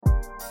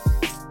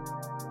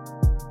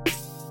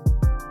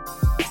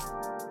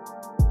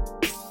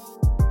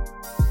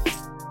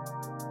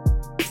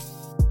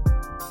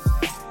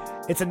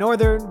It's a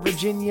Northern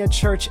Virginia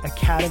Church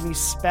Academy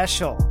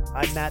special.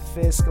 I'm Matt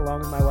Fisk, along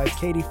with my wife,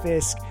 Katie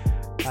Fisk,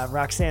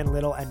 Roxanne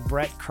Little, and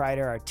Brett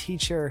Kreider, our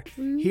teacher,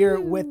 here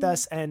with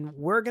us. And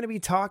we're going to be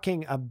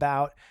talking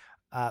about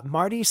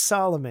Marty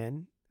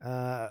Solomon.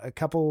 A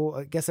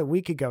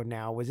week ago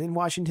now, was in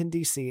Washington,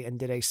 D.C. and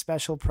did a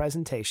special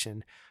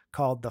presentation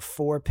called The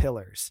Four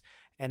Pillars.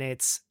 And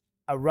it's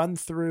a run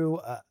through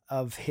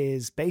of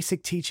his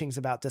basic teachings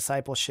about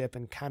discipleship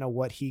and kind of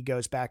what he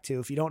goes back to.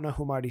 If you don't know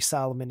who Marty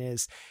Solomon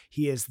is,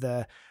 he is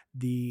the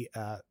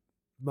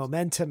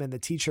momentum and the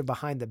teacher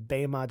behind the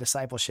Bema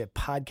Discipleship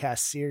podcast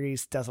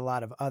series, does a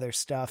lot of other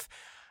stuff.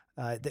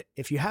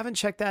 If you haven't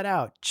checked that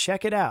out,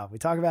 check it out. We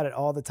talk about it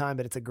all the time,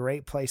 but it's a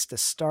great place to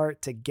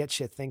start to get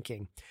you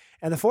thinking.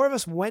 And the four of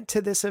us went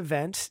to this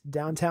event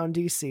downtown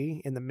DC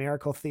in the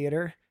Miracle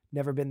Theater.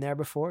 Never been there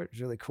before. It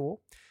was really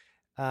cool.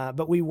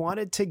 But we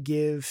wanted to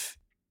give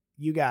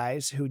you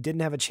guys who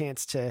didn't have a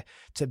chance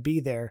to be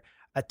there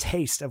a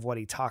taste of what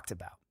he talked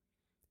about.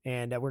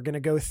 And we're going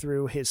to go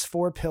through his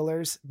four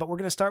pillars, but we're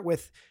going to start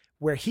with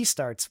where he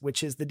starts,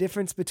 which is the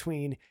difference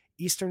between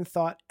Eastern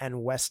thought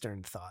and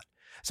Western thought.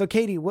 So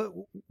Katie,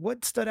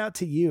 what stood out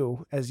to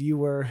you as you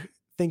were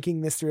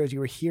thinking this through, as you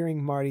were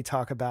hearing Marty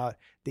talk about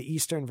the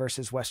Eastern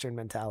versus Western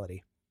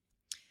mentality?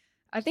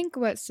 I think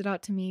what stood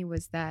out to me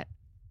was that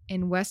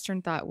in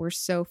Western thought, we're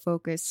so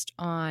focused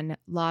on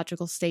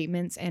logical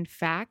statements and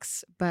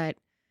facts, but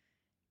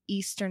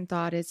Eastern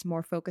thought is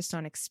more focused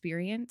on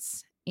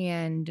experience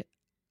and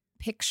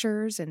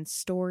pictures and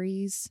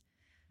stories.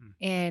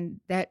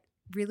 And that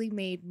really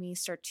made me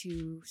start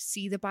to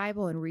see the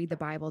Bible and read the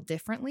Bible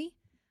differently.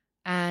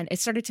 And it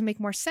started to make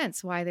more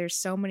sense why there's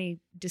so many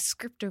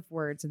descriptive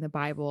words in the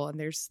Bible. And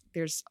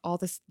there's all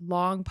this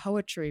long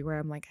poetry where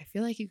I'm like, I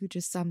feel like you could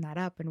just sum that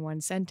up in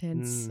one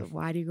sentence.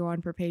 Why do you go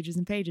on for pages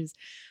and pages?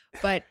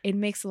 But it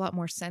makes a lot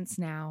more sense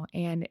now.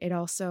 And it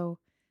also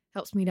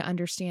helps me to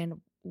understand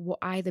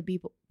why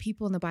the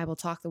people in the Bible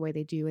talk the way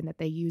they do, and that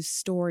they use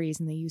stories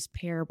and they use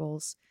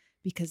parables,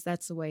 because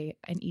that's the way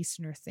an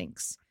Easterner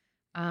thinks.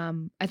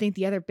 I think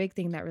the other big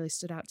thing that really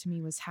stood out to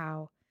me was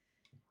how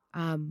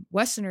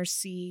Westerners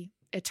see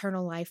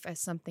eternal life as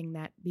something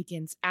that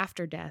begins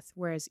after death,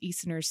 whereas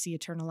Easterners see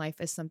eternal life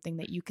as something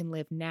that you can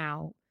live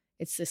now.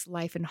 It's this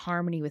life in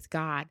harmony with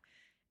God.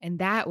 And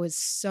that was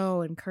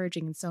so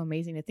encouraging and so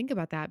amazing to think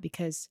about that,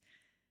 because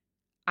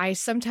I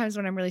sometimes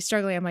when I'm really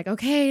struggling, I'm like,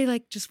 okay,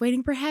 like just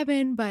waiting for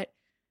heaven, but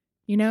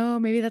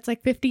maybe that's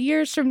like 50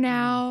 years from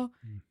now.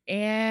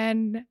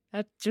 And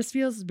that just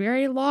feels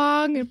very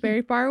long and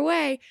very far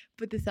away.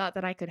 But the thought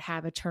that I could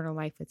have eternal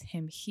life with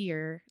him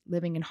here,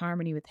 living in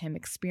harmony with him,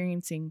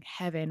 experiencing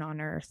heaven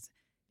on earth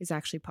is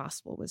actually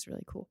possible was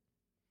really cool.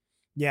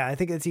 Yeah, I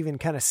think it's even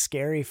kind of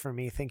scary for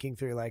me thinking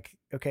through like,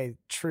 okay,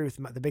 truth.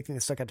 The big thing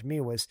that stuck out to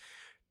me was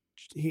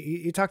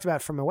you talked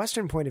about from a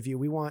Western point of view,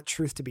 we want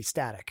truth to be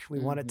static. We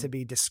want it to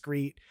be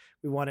discrete.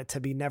 We want it to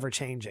be never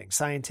changing,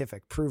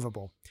 scientific,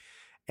 provable.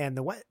 And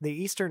the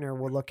Easterner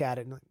will look at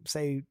it and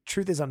say,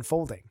 truth is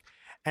unfolding.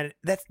 And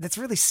that's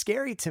really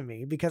scary to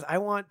me, because I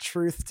want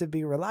truth to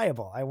be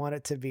reliable. I want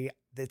it to be,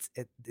 it's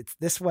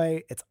this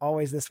way. It's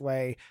always this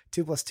way.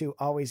 2 + 2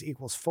 always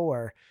equals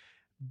 4.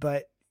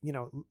 But,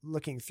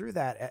 looking through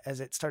that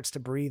as it starts to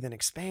breathe and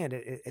expand,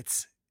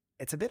 it's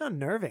a bit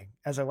unnerving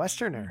as a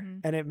Westerner.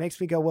 And it makes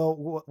me go,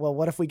 well,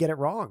 what if we get it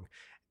wrong?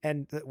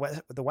 And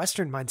the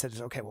Western mindset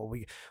is, okay,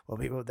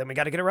 then we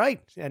got to get it right.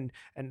 And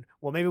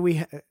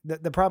maybe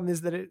the problem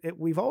is that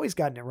we've always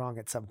gotten it wrong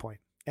at some point.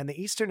 And the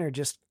Easterner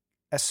just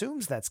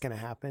assumes that's going to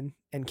happen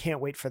and can't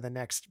wait for the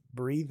next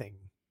breathing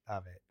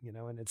of it,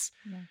 and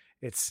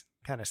it's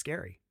kind of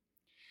scary.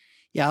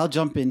 Yeah, I'll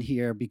jump in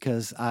here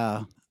because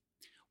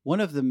one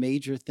of the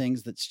major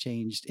things that's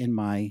changed in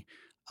my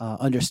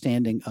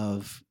understanding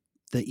of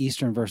the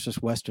Eastern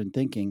versus Western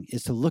thinking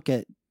is to look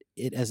at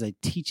it as a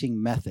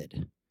teaching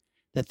method.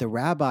 That the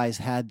rabbis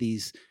had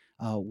these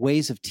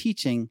ways of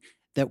teaching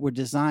that were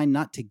designed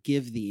not to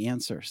give the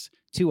answers.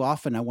 Too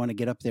often I want to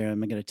get up there and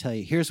I'm going to tell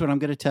you, here's what I'm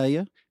going to tell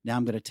you. Now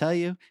I'm going to tell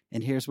you,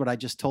 and here's what I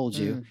just told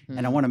you.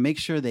 And I want to make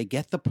sure they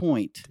get the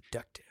point.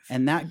 Deductive.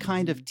 And that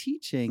kind of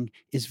teaching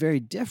is very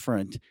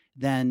different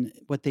than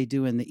what they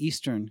do in the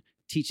Eastern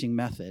teaching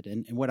method.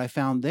 And what I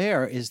found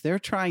there is they're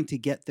trying to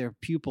get their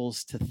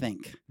pupils to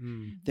think.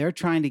 They're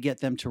trying to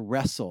get them to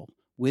wrestle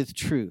with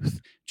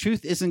truth.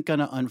 Truth isn't going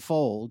to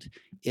unfold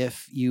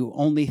if you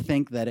only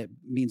think that it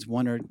means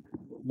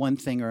one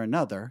thing or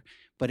another.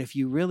 But if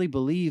you really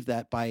believe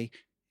that by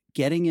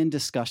getting in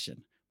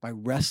discussion, by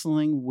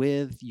wrestling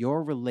with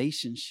your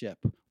relationship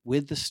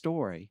with the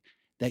story,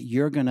 that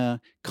you're going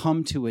to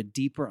come to a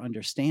deeper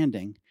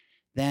understanding,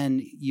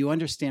 then you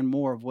understand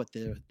more of what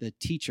the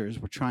teachers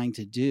were trying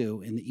to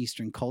do in the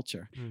Eastern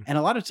culture. And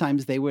a lot of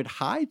times they would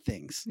hide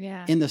things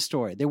in the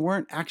story. They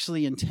weren't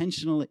actually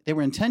they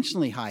were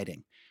intentionally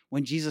hiding.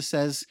 When Jesus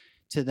says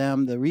to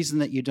them, the reason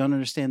that you don't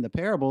understand the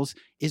parables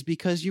is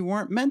because you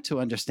weren't meant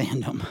to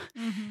understand them.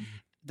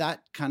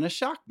 That kind of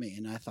shocked me.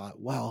 And I thought,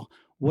 well,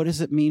 what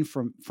does it mean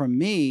for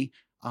me?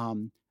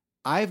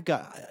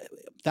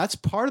 That's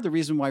part of the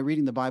reason why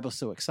reading the Bible is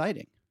so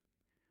exciting.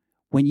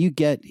 when you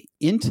get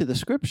into the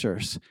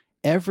scriptures,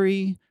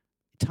 every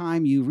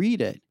time you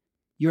read it,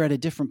 you're at a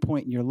different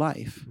point in your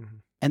life. Mm-hmm.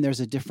 And there's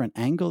a different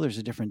angle, there's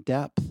a different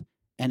depth,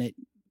 and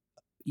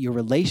your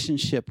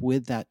relationship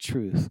with that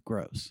truth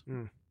grows.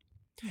 Mm.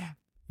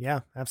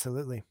 Yeah,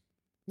 absolutely.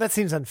 That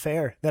seems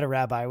unfair that a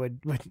rabbi would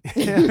I'm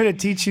going to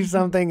teach you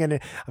something and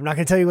I'm not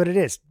going to tell you what it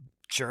is.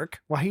 Jerk.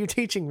 Why are you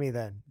teaching me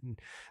then?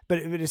 But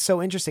it is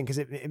so interesting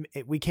because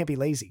we can't be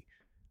lazy.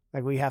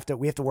 Like we have to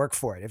work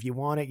for it. If you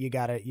want it, you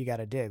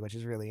gotta dig, which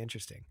is really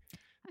interesting.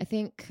 I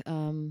think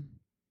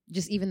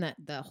just even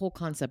the whole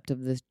concept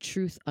of the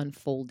truth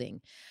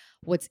unfolding.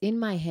 What's in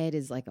my head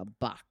is like a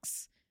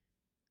box.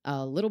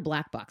 A little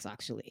black box,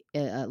 actually.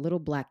 A little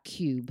black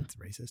cube. That's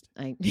racist.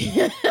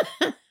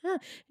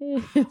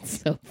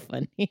 It's so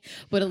funny.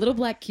 But a little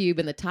black cube,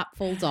 and the top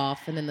folds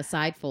off, and then the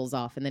side folds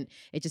off, and then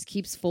it just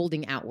keeps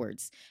folding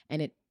outwards,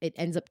 and it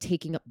ends up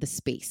taking up the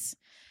space.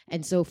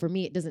 And so for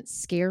me, it doesn't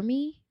scare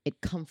me.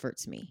 It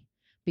comforts me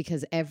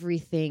because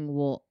everything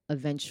will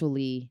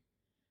eventually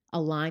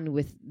align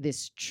with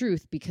this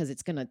truth because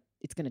it's gonna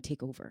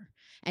take over.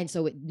 And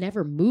so it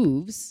never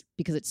moves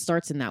because it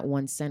starts in that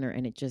one center,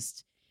 and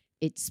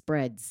it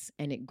spreads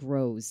and it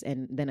grows.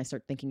 And then I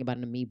start thinking about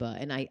an amoeba,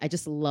 and I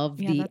just love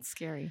that's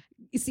scary.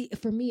 You see,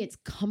 for me, it's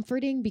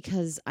comforting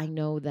because I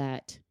know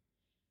that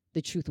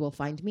the truth will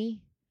find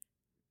me.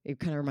 It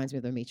kind of reminds me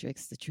of The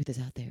Matrix. The truth is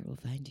out there. It will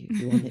find you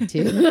if you want it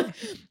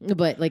to.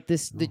 But like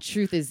the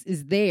truth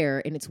is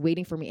there, and it's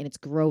waiting for me, and it's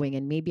growing.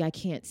 And maybe I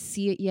can't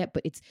see it yet,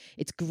 but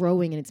it's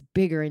growing and it's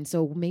bigger. And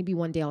so maybe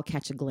one day I'll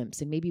catch a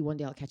glimpse, and maybe one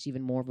day I'll catch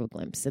even more of a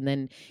glimpse. And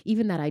then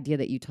even that idea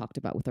that you talked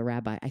about with a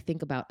rabbi, I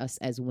think about us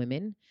as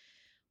women.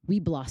 We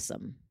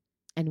blossom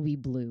and we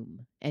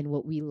bloom. And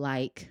what we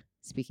like,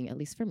 speaking at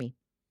least for me,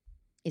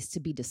 is to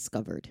be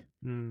discovered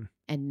and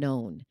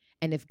known.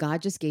 And if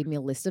God just gave me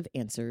a list of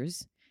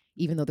answers,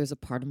 even though there's a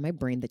part of my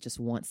brain that just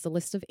wants the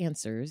list of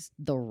answers,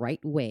 the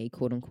right way,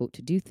 quote unquote,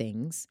 to do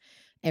things,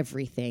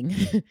 everything,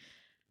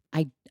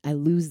 I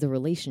lose the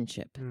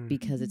relationship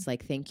because it's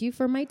like, thank you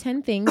for my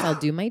 10 things. I'll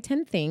do my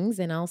 10 things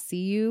and I'll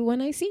see you when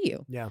I see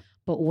you. Yeah.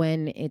 But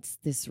when it's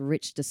this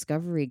rich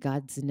discovery,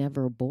 God's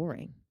never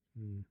boring.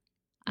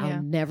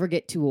 I'll never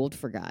get too old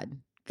for God.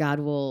 God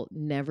will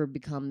never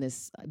become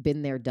this,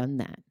 been there, done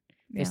that.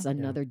 There's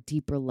another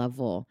deeper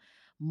level,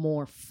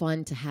 more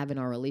fun to have in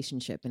our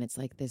relationship. And it's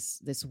like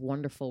this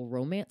wonderful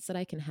romance that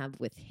I can have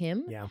with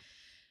him. Yeah.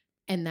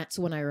 And that's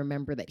when I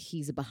remember that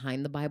he's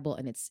behind the Bible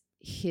and it's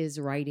his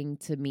writing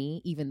to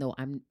me, even though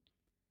I'm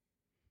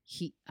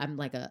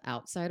like an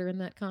outsider in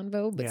that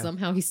convo, but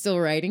somehow he's still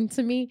writing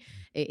to me.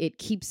 It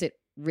keeps it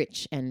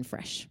rich and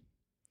fresh.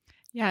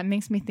 Yeah, it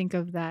makes me think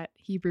of that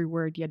Hebrew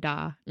word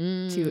yada,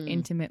 to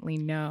intimately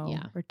know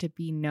or to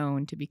be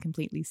known, to be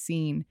completely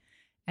seen,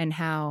 and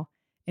how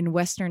in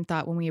Western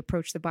thought, when we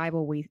approach the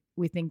Bible,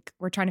 we think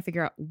we're trying to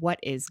figure out what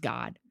is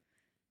God.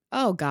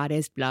 Oh, God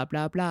is blah,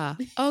 blah, blah.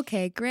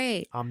 Okay,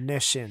 great.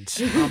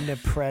 Omniscient,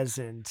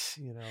 omnipresent,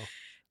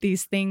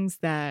 These things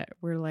that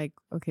we're like,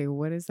 okay,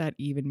 what does that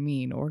even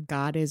mean? Or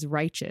God is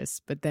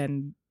righteous, but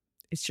then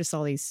it's just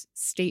all these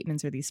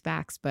statements or these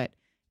facts. But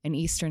in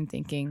Eastern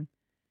thinking,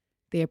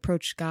 they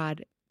approach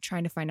God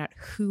trying to find out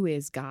who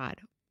is God.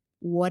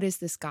 What is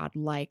this God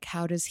like?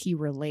 How does he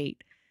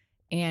relate?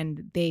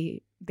 And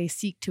they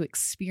seek to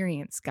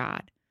experience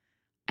God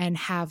and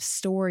have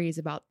stories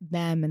about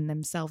them and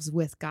themselves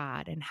with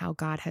God and how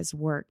God has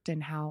worked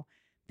and how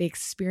they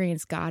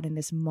experience God in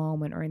this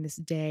moment or in this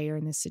day or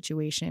in this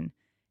situation.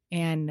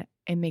 And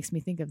it makes me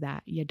think of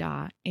that,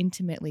 yada,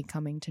 intimately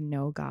coming to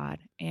know God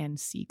and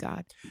see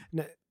God.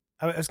 Now,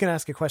 I was going to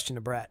ask a question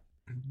to Brett.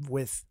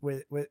 With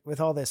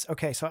all this.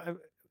 Okay. So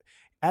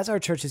as our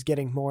church is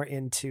getting more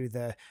into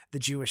the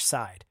Jewish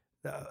side,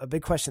 a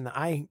big question that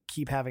I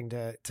keep having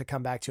to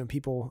come back to and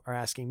people are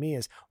asking me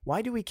is,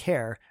 why do we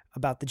care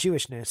about the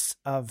Jewishness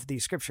of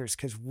these scriptures?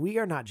 Because we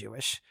are not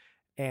Jewish.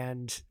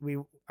 And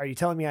are you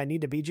telling me I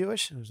need to be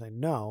Jewish? And I was like,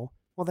 no.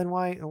 Well, then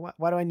why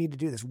do I need to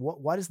do this?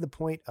 What is the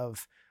point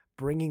of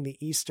bringing the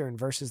Eastern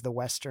versus the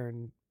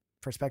Western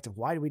perspective?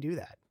 Why do we do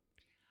that?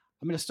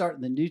 I'm going to start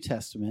in the New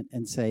Testament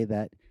and say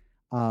that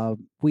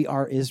we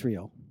are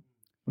Israel,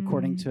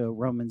 according to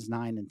Romans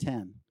 9 and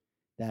 10,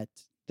 that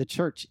the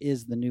church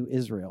is the new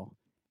Israel.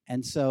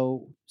 And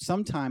so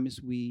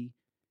sometimes we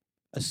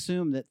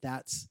assume that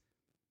that's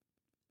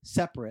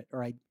separate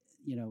or,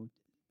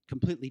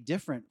 completely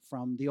different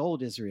from the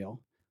old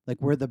Israel, like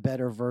we're the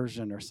better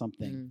version or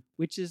something,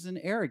 which is an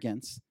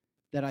arrogance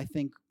that I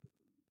think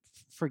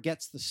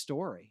forgets the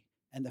story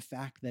and the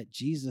fact that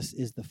Jesus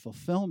is the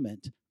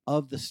fulfillment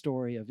of the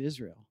story of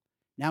Israel.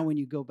 Now, when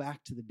you go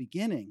back to the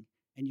beginning,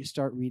 and you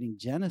start reading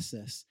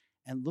Genesis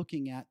and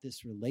looking at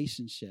this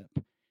relationship,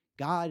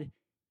 God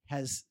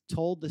has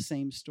told the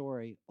same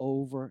story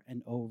over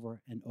and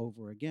over and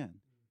over again.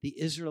 The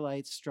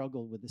Israelites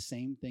struggled with the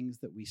same things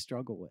that we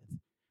struggle with.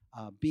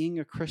 Being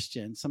a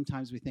Christian,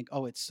 sometimes we think,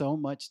 oh, it's so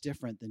much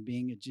different than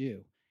being a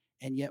Jew.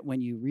 And yet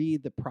when you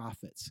read the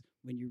prophets,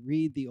 when you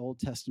read the Old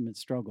Testament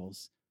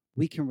struggles,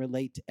 we can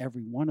relate to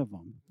every one of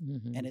them.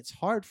 Mhm. And it's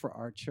hard for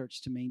our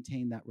church to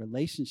maintain that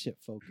relationship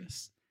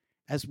focus.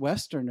 As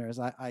Westerners,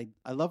 I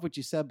love what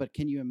you said, but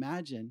can you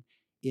imagine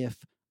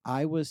if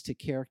I was to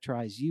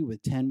characterize you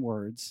with 10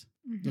 words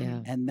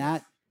Yeah. and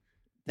that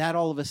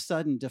all of a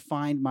sudden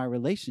defined my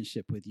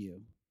relationship with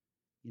you?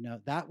 You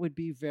know, that would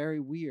be very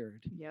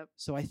weird. Yep.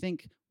 So I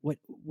think what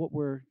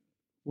we're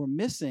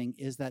missing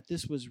is that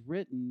this was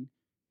written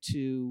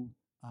to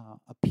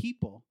a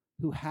people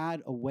who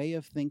had a way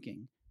of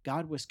thinking.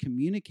 God was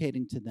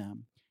communicating to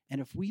them. And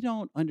if we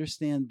don't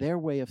understand their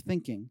way of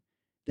thinking,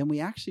 then we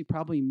actually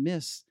probably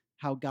miss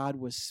how God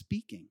was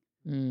speaking,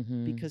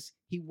 Mhm. because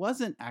he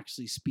wasn't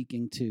actually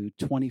speaking to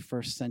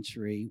 21st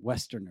century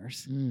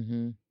Westerners.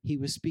 Mhm. He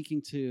was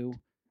speaking to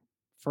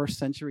first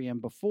century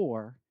and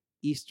before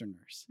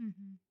Easterners.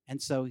 Mm-hmm.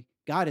 And so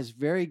God is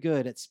very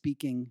good at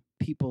speaking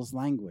people's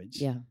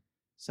language. Yeah.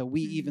 So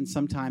we even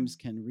sometimes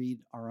can read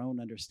our own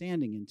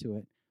understanding into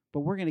it,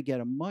 but we're going to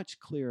get a much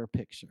clearer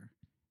picture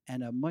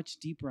and a much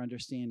deeper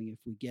understanding if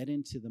we get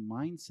into the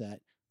mindset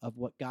of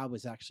what God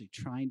was actually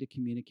trying to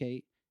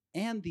communicate.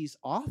 And these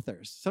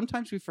authors,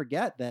 sometimes we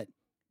forget that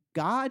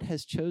God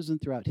has chosen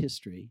throughout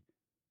history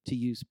to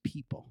use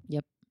people.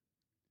 Yep.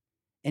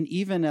 And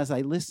even as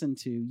I listen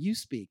to you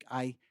speak,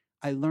 I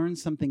learned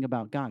something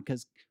about God,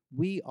 because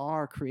we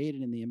are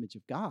created in the image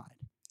of God.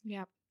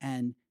 Yep.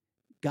 And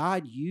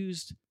God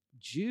used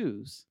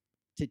Jews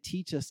to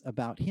teach us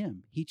about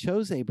him. He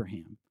chose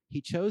Abraham.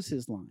 He chose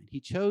his line. He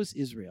chose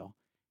Israel.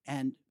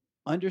 And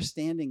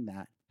understanding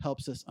that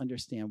helps us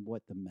understand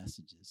what the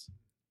message is.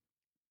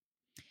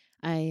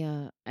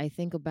 I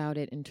think about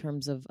it in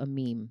terms of a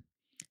meme.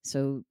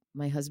 So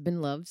my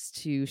husband loves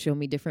to show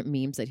me different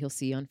memes that he'll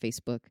see on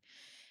Facebook,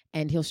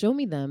 and he'll show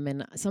me them,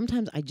 and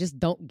sometimes I just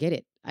don't get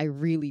it. I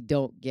really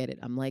don't get it.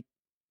 I'm like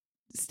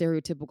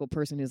stereotypical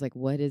person who's like,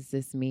 what does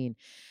this mean?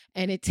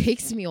 And it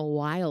takes me a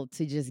while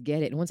to just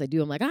get it. And once I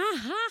do, I'm like, ha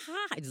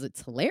ha.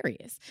 It's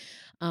hilarious.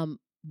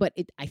 But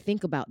I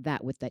think about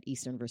that with that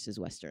Eastern versus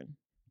Western,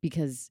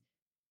 because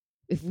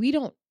if we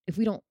don't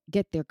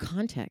get their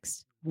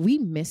context, we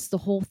miss the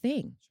whole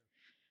thing.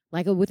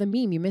 Like with a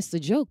meme, you miss the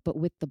joke, but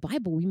with the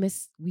Bible, we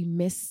miss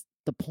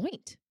the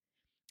point.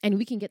 And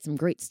we can get some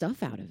great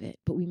stuff out of it,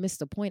 but we miss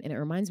the point. And it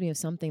reminds me of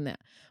something that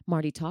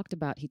Marty talked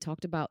about. He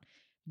talked about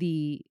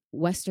the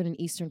Western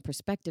and Eastern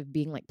perspective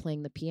being like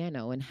playing the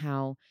piano, and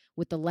how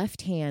with the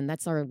left hand,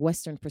 that's our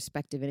Western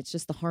perspective, and it's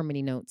just the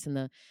harmony notes,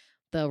 and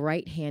the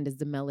right hand is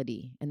the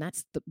melody. And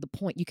that's the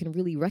point. You can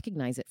really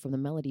recognize it from the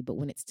melody, but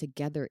when it's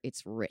together,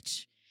 it's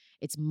rich.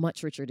 It's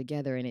much richer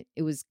together. And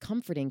it was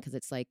comforting, because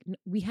it's like,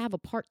 we have a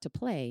part to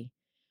play,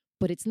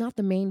 but it's not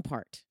the main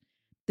part.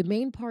 The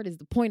main part is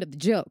the point of the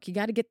joke. You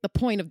got to get the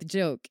point of the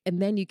joke,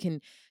 and then you can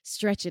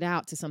stretch it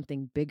out to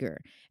something bigger.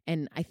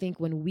 And I think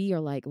when we are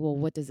like, well,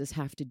 what does this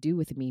have to do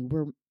with me?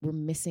 We're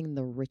missing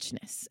the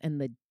richness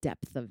and the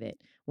depth of it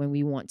when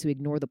we want to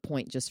ignore the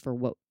point just for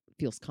what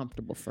feels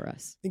comfortable for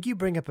us. I think you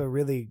bring up a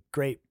really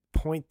great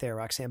point there,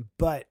 Roxanne.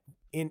 But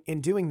in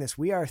doing this,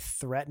 we are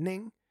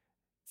threatening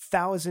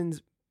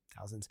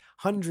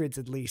hundreds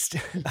at least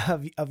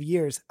of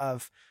years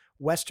of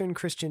Western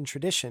Christian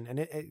tradition.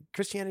 And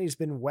Christianity has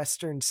been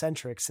Western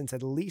centric since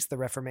at least the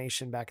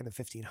Reformation back in the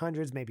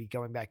 1500s, maybe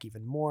going back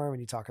even more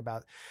when you talk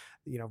about,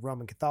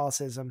 Roman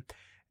Catholicism.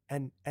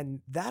 And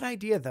that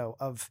idea, though,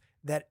 of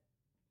that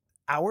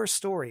our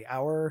story,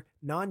 our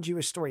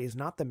non-Jewish story, is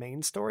not the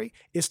main story,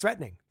 is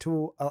threatening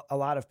to a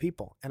lot of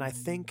people. And I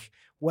think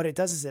what it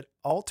does is it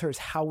alters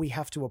how we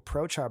have to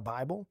approach our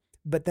Bible.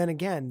 But then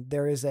again,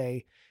 there is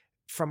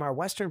from our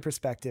Western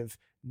perspective,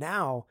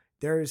 now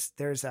there's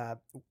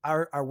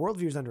our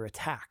worldview is under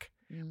attack.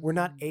 We're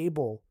not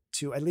able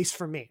to, at least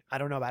for me, I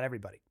don't know about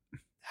everybody,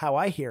 how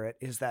I hear it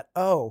is that,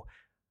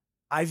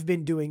 I've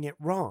been doing it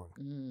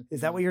wrong.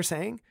 Is that what you're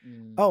saying?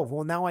 Oh,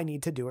 well, now I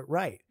need to do it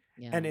right.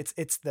 Yeah. And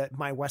it's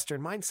my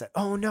Western mindset.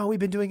 Oh no, we've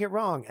been doing it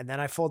wrong. And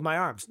then I fold my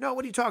arms. No,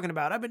 what are you talking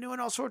about? I've been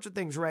doing all sorts of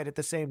things right at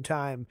the same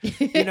time.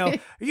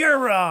 You're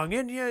wrong.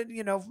 And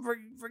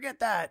forget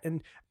that.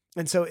 And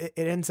so it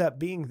ends up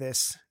being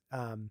this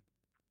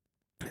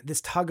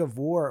tug of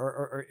war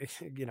or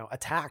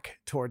attack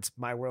towards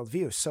my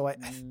worldview. So I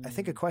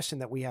think a question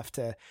that we have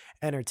to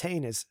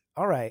entertain is,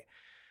 all right,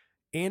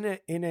 in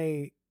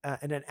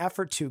an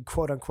effort to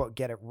quote unquote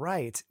get it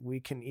right,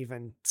 we can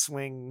even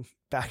swing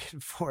back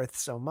and forth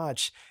so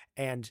much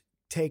and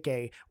take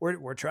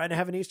we're trying to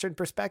have an Eastern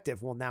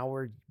perspective. Well, now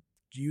we're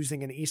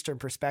using an Eastern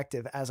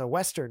perspective as a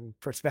Western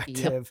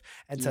perspective.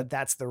 Yep. And so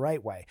that's the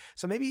right way.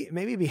 So maybe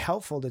it'd be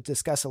helpful to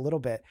discuss a little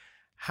bit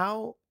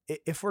how,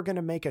 if we're going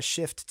to make a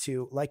shift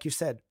to, like you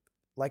said,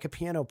 like a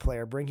piano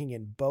player, bringing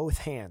in both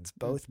hands,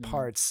 both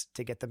parts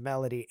to get the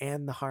melody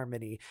and the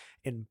harmony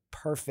in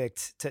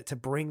perfect, to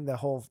bring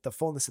the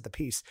fullness of the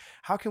piece.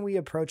 How can we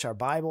approach our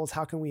Bibles?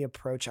 How can we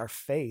approach our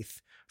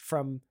faith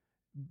from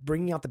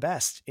bringing out the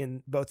best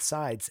in both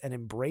sides and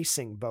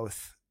embracing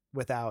both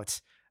without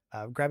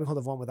grabbing hold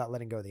of one without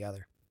letting go of the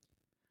other?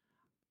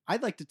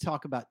 I'd like to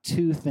talk about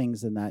two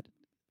things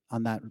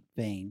on that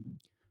vein.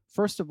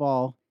 First of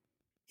all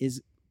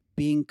is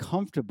being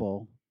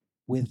comfortable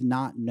with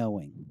not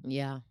knowing.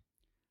 Yeah.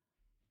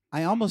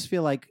 I almost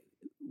feel like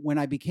when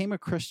I became a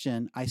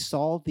Christian, I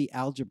solved the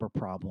algebra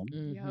problem.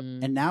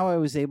 Mhm. And now I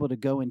was able to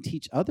go and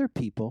teach other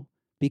people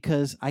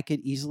because I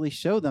could easily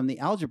show them the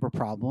algebra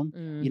problem.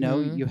 You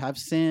know, Mhm. you have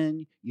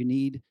sin, you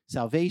need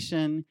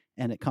salvation,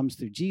 and it comes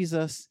through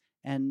Jesus.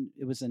 And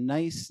it was a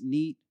nice,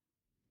 neat,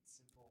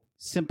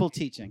 simple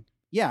teaching.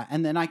 Yeah.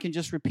 And then I can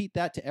just repeat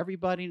that to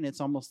everybody. And it's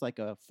almost like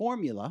a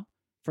formula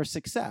for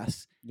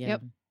success. Yeah.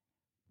 Yep.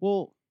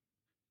 Well,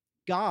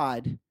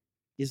 God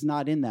is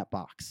not in that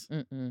box.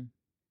 Mm-mm.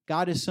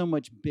 God is so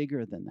much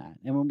bigger than that.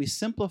 And when we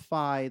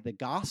simplify the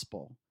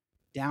gospel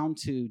down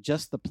to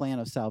just the plan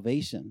of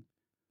salvation,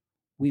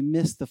 we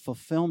miss the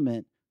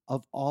fulfillment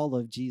of all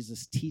of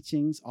Jesus'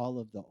 teachings, all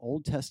of the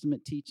Old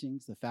Testament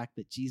teachings, the fact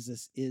that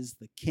Jesus is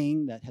the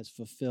king that has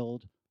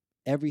fulfilled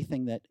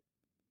everything that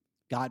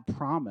God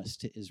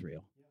promised to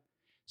Israel.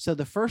 So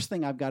the first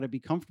thing I've got to be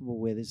comfortable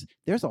with is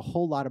there's a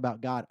whole lot about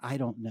God I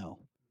don't know.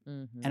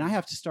 Mhm. And I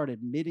have to start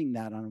admitting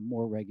that on a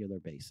more regular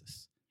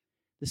basis.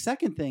 The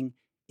second thing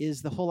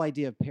is the whole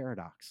idea of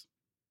paradox.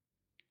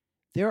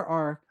 There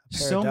are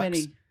so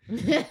Paradox?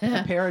 many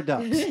a pair of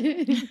ducks.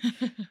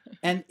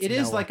 And it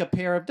is Noah. like a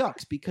pair of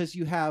ducks because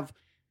you have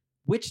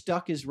which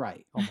duck is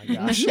right. Oh my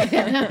gosh. You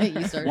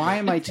started Why it.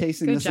 am I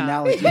chasing Good this job.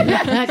 analogy?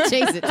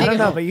 Chase it. I take don't it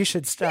know, home. but you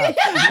should stop.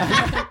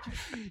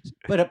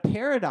 But a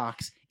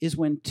paradox is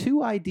when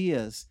two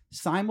ideas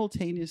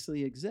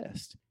simultaneously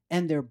exist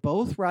and they're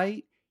both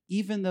right,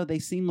 even though they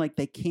seem like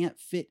they can't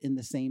fit in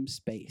the same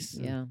space.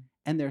 Yeah.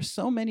 And there's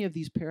so many of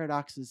these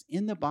paradoxes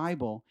in the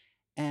Bible.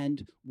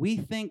 And we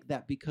think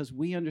that because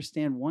we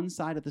understand one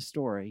side of the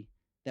story,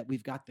 that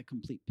we've got the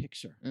complete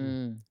picture.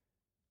 Mm.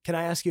 Can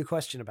I ask you a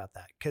question about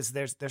that? Because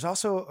there's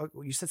also,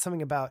 you said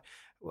something about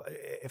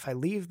if I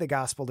leave the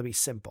gospel to be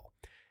simple.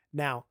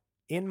 Now,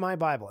 in my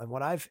Bible and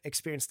what I've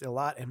experienced a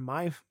lot in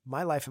my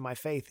life and my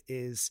faith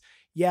is,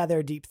 yeah, there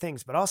are deep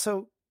things, but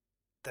also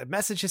the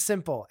message is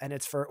simple and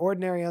it's for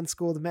ordinary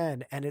unschooled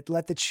men, and it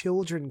let the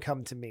children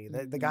come to me.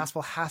 The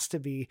gospel has to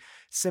be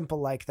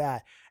simple like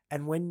that.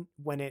 And when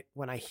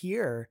I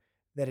hear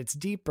that it's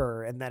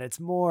deeper and that it's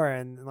more,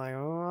 and like,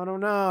 oh, I don't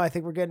know, I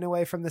think we're getting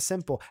away from the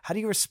simple. How do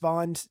you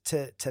respond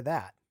to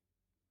that?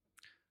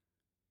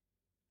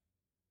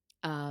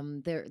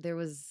 There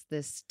was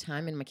this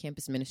time in my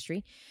campus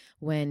ministry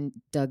when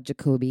Doug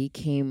Jacoby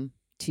came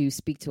to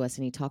speak to us,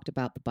 and he talked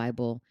about the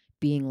Bible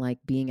being like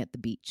being at the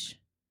beach.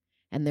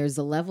 And there's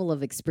a level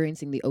of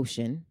experiencing the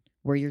ocean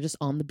where you're just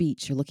on the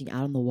beach, you're looking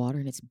out on the water,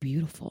 and it's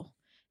beautiful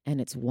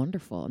and it's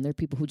wonderful. And there are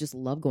people who just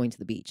love going to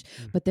the beach.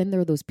 But then there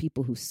are those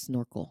people who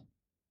snorkel.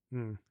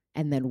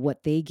 And then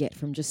what they get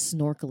from just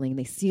snorkeling,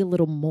 they see a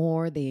little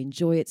more, they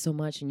enjoy it so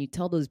much. And you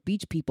tell those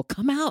beach people,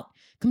 come out,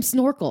 come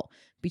snorkel.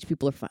 Beach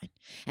people are fine.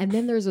 And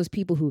then there's those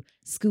people who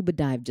scuba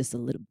dive just a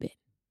little bit.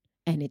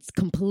 And it's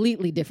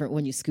completely different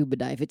when you scuba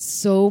dive. It's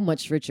so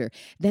much richer.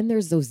 Then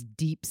there's those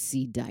deep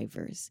sea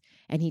divers.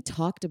 And he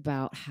talked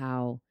about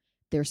how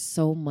there's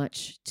so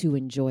much to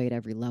enjoy at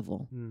every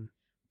level.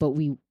 But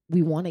we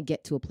want to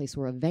get to a place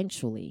where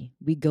eventually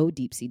we go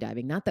deep sea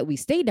diving. Not that we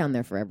stay down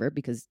there forever,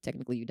 because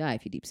technically you die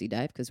if you deep sea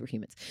dive because we're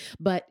humans.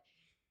 But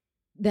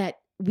that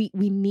we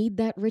need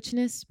that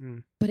richness,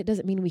 but it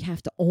doesn't mean we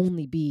have to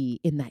only be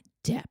in that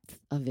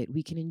depth of it.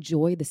 We can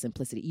enjoy the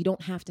simplicity. You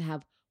don't have to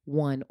have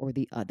one or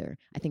the other.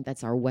 I think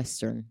that's our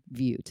Western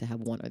view, to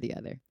have one or the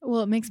other.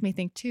 Well, it makes me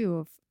think too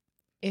of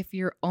if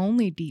you're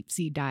only deep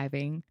sea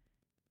diving,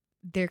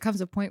 there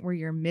comes a point where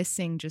you're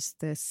missing just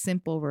the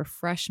simple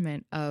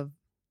refreshment of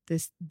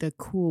the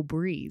cool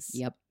breeze.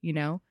 Yep. You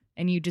know,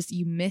 and you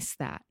miss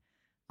that.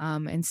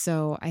 And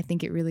so I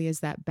think it really is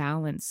that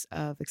balance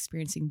of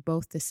experiencing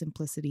both the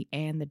simplicity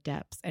and the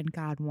depth, and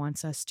God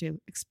wants us to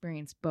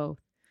experience both.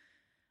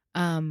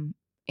 And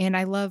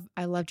I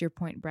loved your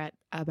point, Brett,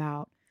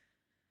 about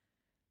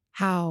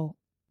how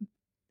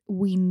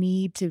we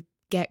need to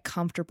get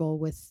comfortable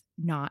with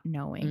not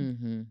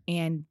knowing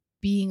and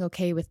being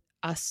okay with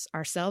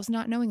ourselves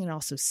not knowing, and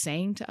also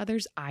saying to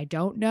others, I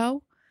don't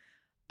know.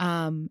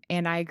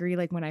 And I agree.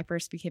 Like when I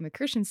first became a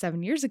Christian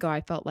 7 years ago,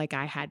 I felt like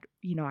I had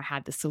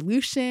the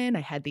solution,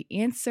 I had the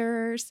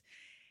answers.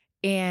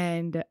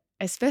 And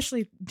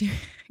especially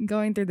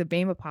going through the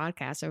Bema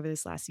podcast over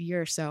this last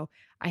year or so,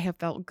 I have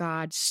felt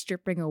God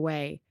stripping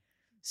away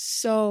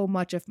so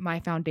much of my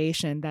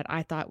foundation that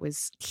I thought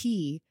was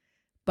key.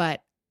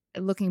 But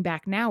looking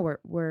back now,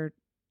 where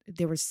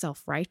there was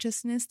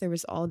self-righteousness, there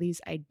was all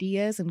these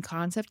ideas and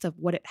concepts of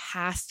what it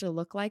has to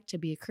look like to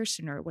be a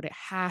Christian, or what it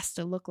has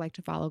to look like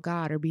to follow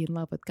God or be in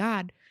love with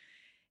God.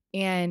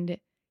 And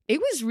it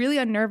was really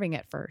unnerving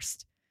at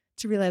first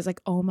to realize,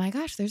 like, oh my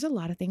gosh, there's a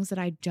lot of things that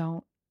I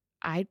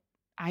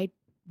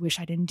wish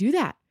I didn't do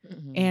that.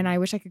 And I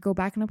wish I could go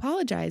back and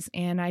apologize.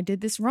 And I did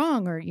this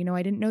wrong, or,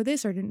 I didn't know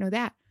this or didn't know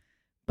that.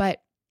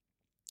 But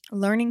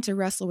learning to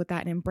wrestle with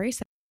that and embrace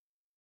that.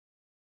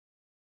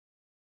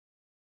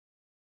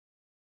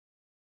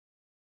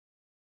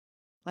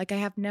 Like, I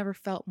have never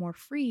felt more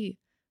free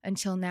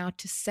until now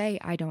to say,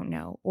 I don't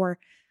know, or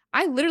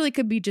I literally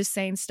could be just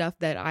saying stuff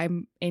that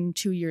I'm in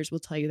 2 years will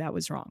tell you that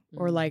was wrong.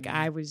 Or like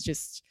I was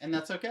just. And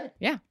that's okay.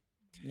 Yeah.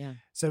 Yeah.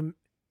 So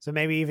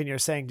maybe even you're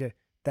saying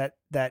that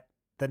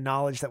the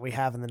knowledge that we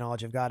have and the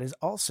knowledge of God is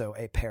also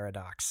a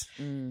paradox.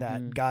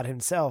 That God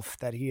himself,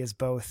 that he is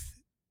both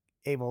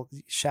able,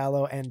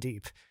 shallow and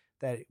deep,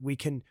 that we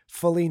can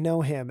fully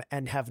know him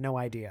and have no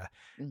idea.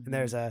 And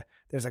there's a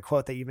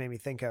quote that you made me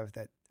think of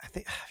that I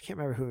can't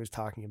remember who it was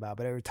talking about,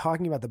 but they were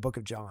talking about the book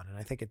of John. And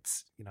I think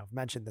it's, I've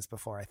mentioned this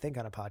before, I think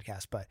on a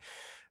podcast, but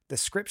the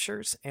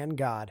scriptures and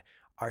God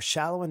are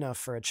shallow enough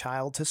for a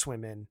child to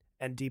swim in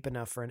and deep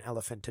enough for an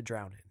elephant to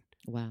drown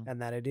in. Wow.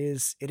 And that it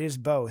is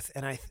both.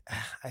 And I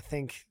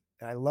think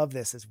I love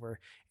this as we're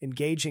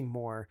engaging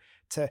more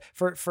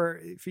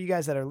for you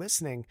guys that are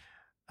listening,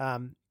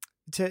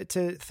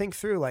 to think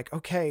through like,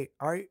 okay,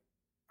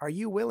 are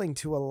you willing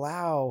to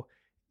allow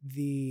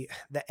the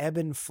ebb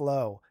and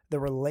flow, the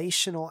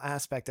relational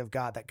aspect of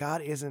God, that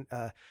God isn't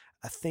a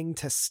thing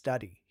to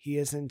study. He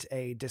isn't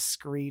a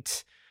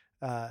discrete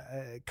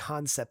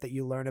concept that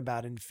you learn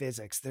about in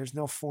physics. There's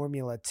no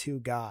formula to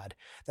God,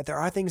 that there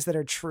are things that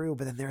are true,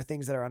 but then there are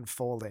things that are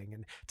unfolding,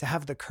 and to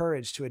have the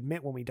courage to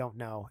admit when we don't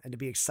know and to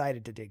be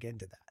excited to dig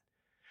into that.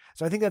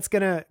 So I think that's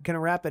gonna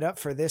wrap it up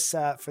for this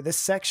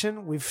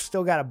section. We've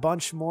still got a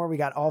bunch more. We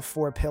got all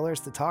 4 pillars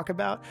to talk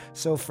about.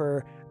 So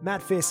for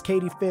Matt Fisk,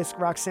 Katie Fisk,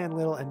 Roxanne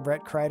Little, and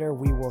Brett Kreider,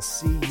 we will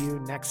see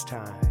you next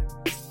time.